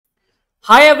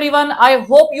Hi everyone, I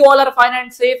hope you all are fine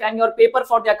and safe and your paper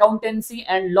for the accountancy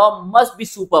and law must be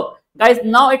superb. Guys,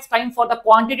 now it's time for the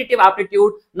quantitative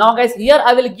aptitude. Now guys, here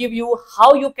I will give you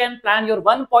how you can plan your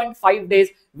 1.5 days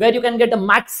where you can get the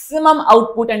maximum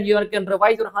output and you can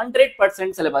revise your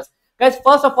 100% syllabus. Guys,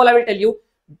 first of all, I will tell you,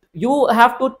 you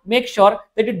have to make sure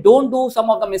that you don't do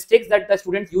some of the mistakes that the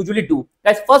students usually do.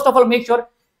 Guys, first of all, make sure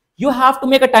you have to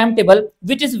make a timetable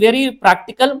which is very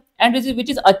practical and which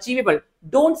is achievable.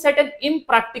 Don't set an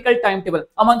impractical timetable.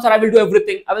 Aman sir, I will do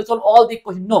everything, I will solve all the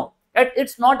questions. No,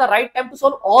 it's not the right time to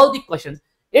solve all the questions.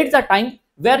 It's a time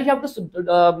where you have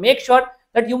to make sure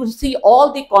that you see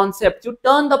all the concepts, you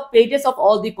turn the pages of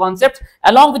all the concepts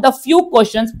along with a few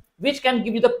questions which can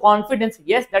give you the confidence,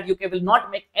 yes, that you will not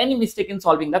make any mistake in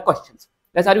solving the questions.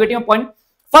 Guys, are you getting a point?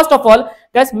 First of all,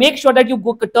 guys, make sure that you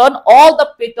turn all the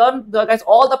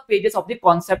pages of the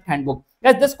concept handbook.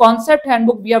 Guys, this concept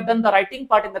handbook, we have done the writing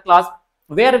part in the class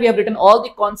where we have written all the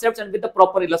concepts and with the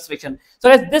proper illustration. So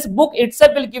guys, this book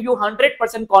itself will give you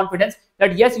 100% confidence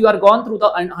that yes, you are gone through the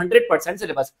 100%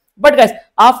 syllabus. But guys,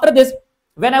 after this,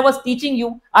 when I was teaching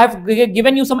you, I have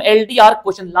given you some LDR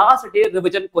question, last day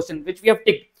revision question, which we have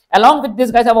ticked. Along with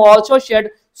this, guys, I have also shared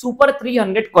super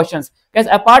 300 questions. Guys,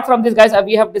 apart from this, guys,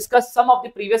 we have discussed some of the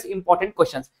previous important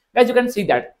questions. Guys, you can see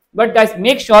that. But guys,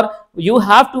 make sure you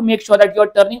have to make sure that you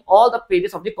are turning all the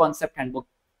pages of the concept handbook.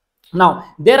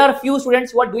 Now, there are few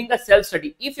students who are doing the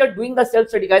self-study. If you are doing the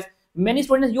self-study, guys, many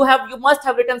students, you must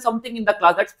have written something in the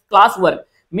class, that's classwork.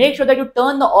 Make sure that you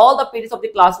turn all the pages of the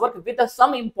classwork with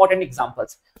some important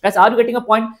examples. Guys, are you getting a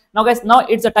point? Now, guys, now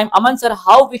it's the time. Aman sir,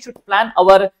 how we should plan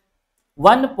our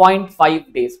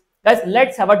 1.5 days. Guys,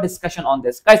 let's have a discussion on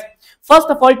this. Guys, first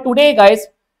of all, today, guys,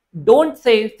 don't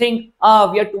think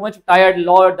we are too much tired,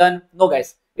 law done. No,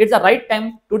 guys, it's the right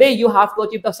time. Today you have to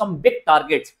achieve some big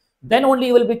targets. Then only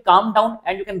you will be calmed down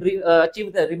and you can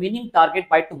achieve the remaining target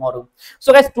by tomorrow.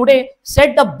 So guys, today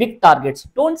set the big targets.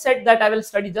 Don't set that I will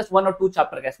study just 1 or 2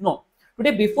 chapters, guys. No,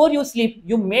 today before you sleep,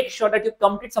 you make sure that you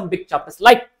complete some big chapters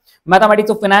like mathematics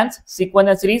of finance, sequence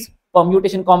and series,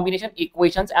 permutation, combination,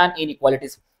 equations and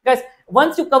inequalities. Guys,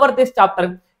 once you cover this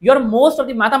chapter, your most of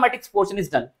the mathematics portion is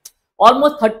done.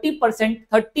 Almost 30%,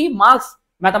 30 marks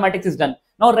mathematics is done.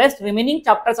 Now rest remaining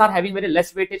chapters are having very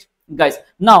less weightage. Guys,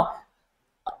 now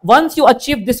once you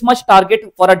achieve this much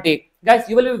target for a day, guys,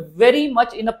 you will be very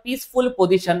much in a peaceful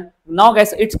position. Now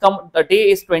guys, the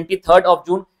day is 23rd of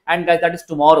June and guys, that is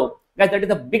tomorrow. Guys, that is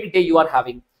a big day you are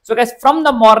having. So guys, from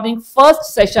the morning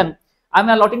first session, I'm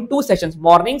allotting 2 sessions,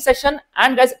 morning session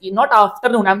and guys, not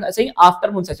afternoon. I'm saying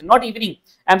afternoon session, not evening.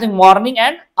 I'm saying morning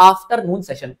and afternoon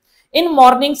session. In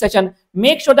morning session,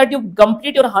 make sure that you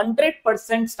complete your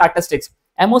 100% statistics,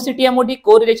 MOCT, MOD,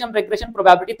 correlation, regression,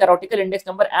 probability, theoretical index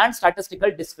number and statistical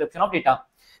description of data.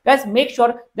 Guys, make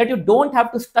sure that you don't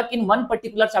have to stuck in one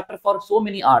particular chapter for so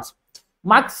many hours.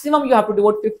 Maximum you have to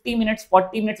devote 50 minutes,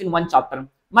 40 minutes in one chapter.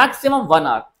 Maximum 1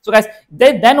 hour. So guys,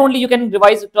 then only you can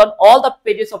revise, turn all the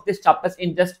pages of this chapters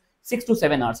in just 6 to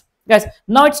 7 hours. Guys,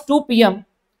 now it's 2 p.m.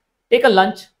 Take a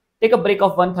lunch, take a break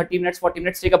of 30 minutes, 40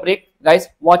 minutes, take a break. Guys,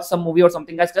 watch some movie or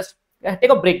something, guys. Just take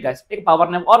a break, guys. Take a power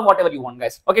nap or whatever you want,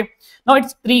 guys. Okay. Now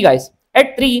it's 3, guys.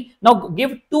 At 3, now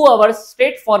give 2 hours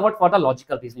straightforward for the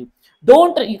logical reasoning.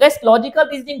 You guys, logical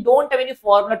reasoning don't have any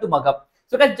formula to mug up.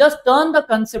 So guys, just turn the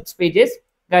concepts pages,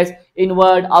 guys,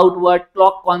 inward, outward,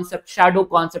 clock concept, shadow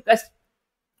concept, guys,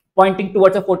 pointing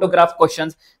towards a photograph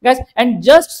questions, guys, and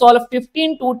just solve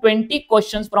 15 to 20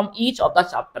 questions from each of the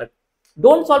chapter.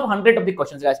 Don't solve 100 of the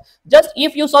questions, guys. Just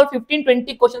if you solve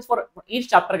 15-20 questions for each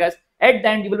chapter, guys, at the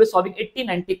end you will be solving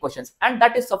 80-90 questions and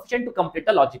that is sufficient to complete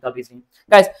the logical reasoning.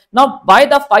 Guys, now by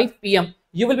the 5 p.m.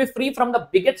 you will be free from the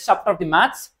biggest chapter of the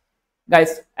maths,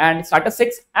 guys, and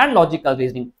statistics and logical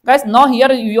reasoning. Guys, now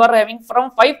here you are having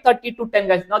from 5:30 to 10,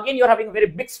 guys. Now again you are having a very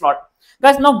big slot.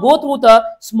 Guys, now go through the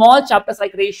small chapters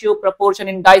like ratio, proportion,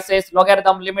 indices,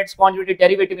 logarithm, limits, quantitative,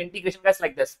 derivative, integration, guys,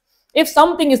 like this. If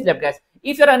something is left, guys,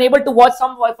 if you are unable to watch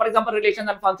some, for example, relations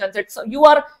and functions, you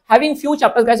are having few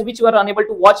chapters, guys, which you are unable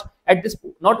to watch at this,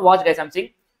 not watch, guys, I'm saying,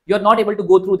 you're not able to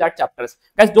go through that chapters.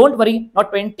 Guys, don't worry, now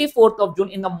 24th of June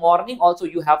in the morning also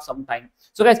you have some time.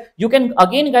 So guys, you can,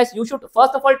 again, guys, you should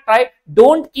first of all try,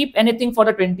 don't keep anything for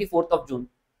the 24th of June.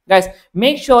 Guys,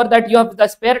 make sure that you have the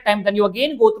spare time, then you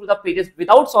again go through the pages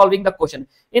without solving the question.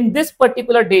 In this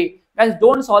particular day, guys,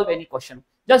 don't solve any question.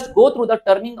 Just go through the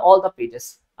turning all the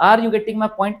pages. Are you getting my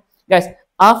point? Guys,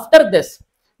 after this,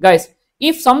 guys,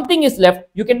 if something is left,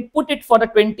 you can put it for the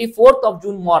 24th of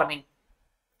June morning.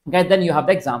 guys, then you have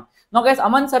the exam. Now guys,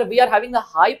 Aman sir, we are having a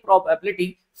high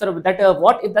probability sir that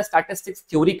what if the statistics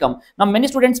theory come. Now many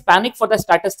students panic for the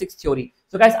statistics theory.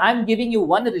 So guys, I'm giving you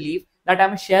one relief, that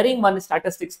I'm sharing one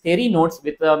statistics theory notes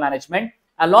with the management.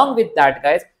 Along with that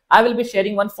guys, I will be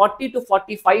sharing one 40 to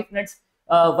 45 minutes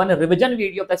one revision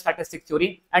video of the statistics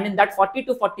theory, and in that 40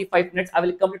 to 45 minutes I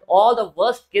will complete all the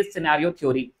worst case scenario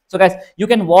theory. So guys, you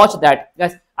can watch that.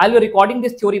 Guys, I'll be recording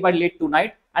this theory by late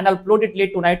tonight and I'll upload it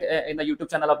late tonight in the YouTube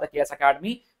channel of the KS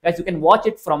Academy. Guys, you can watch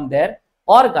it from there,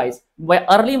 or guys, by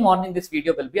early morning this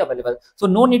video will be available. So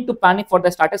no need to panic for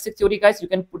the statistics theory guys. You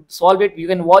can solve it, you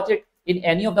can watch it in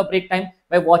any of the break time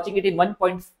by watching it in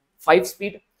 1.5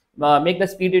 speed. Make the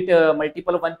speed it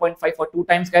multiple of 1.5 or 2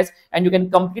 times guys, and you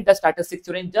can complete the statistics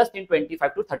theory in just in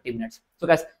 25 to 30 minutes. So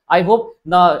guys, I hope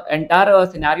the entire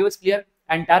scenario is clear,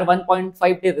 entire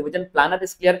 1.5 day revision planner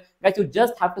is clear. Guys, you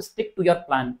just have to stick to your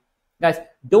plan. Guys,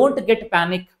 don't get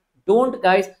panic, don't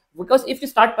guys, because if you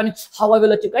start panic, how I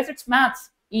will achieve, guys, it's maths.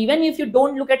 Even if you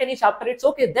don't look at any chapter, it's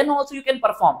okay, then also you can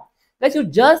perform. Guys, you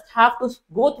just have to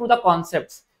go through the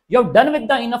concepts. You have done with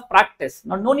the enough practice.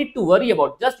 Now no need to worry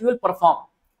about, just you will perform.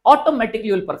 Automatically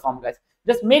you will perform guys.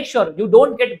 Just make sure you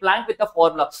don't get blank with the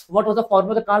formula. What was the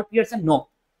formula of the Carl Pearson? No,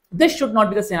 this should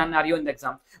not be the scenario in the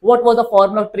exam. What was the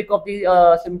formula trick of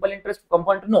the simple interest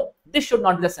component? No, this should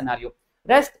not be the scenario.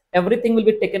 Rest, everything will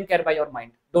be taken care by your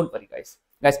mind. Don't worry guys.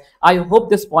 Guys, I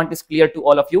hope this point is clear to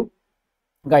all of you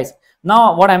guys.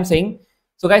 Now what I'm saying,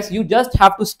 so guys, you just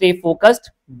have to stay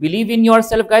focused, believe in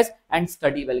yourself guys, and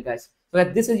study well guys. So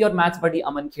guys, this is your maths buddy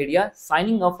Aman Khedia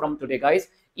signing off from today guys.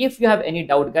 If you have any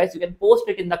doubt guys, you can post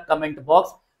it in the comment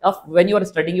box. Of when you are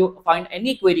studying, you find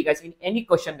any query guys, in any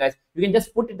question guys, you can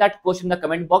just put that question in the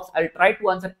comment box. I'll try to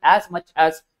answer as much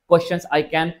as questions I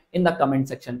can in the comment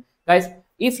section guys.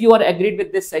 If you are agreed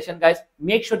with this session guys,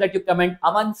 make sure that you comment,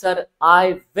 Aman sir,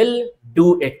 I will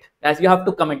do it. Guys, you have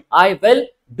to comment, I will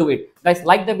do it. Guys,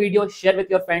 like the video, share with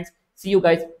your friends. See you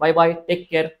guys, bye bye, take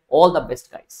care, all the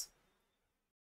best guys.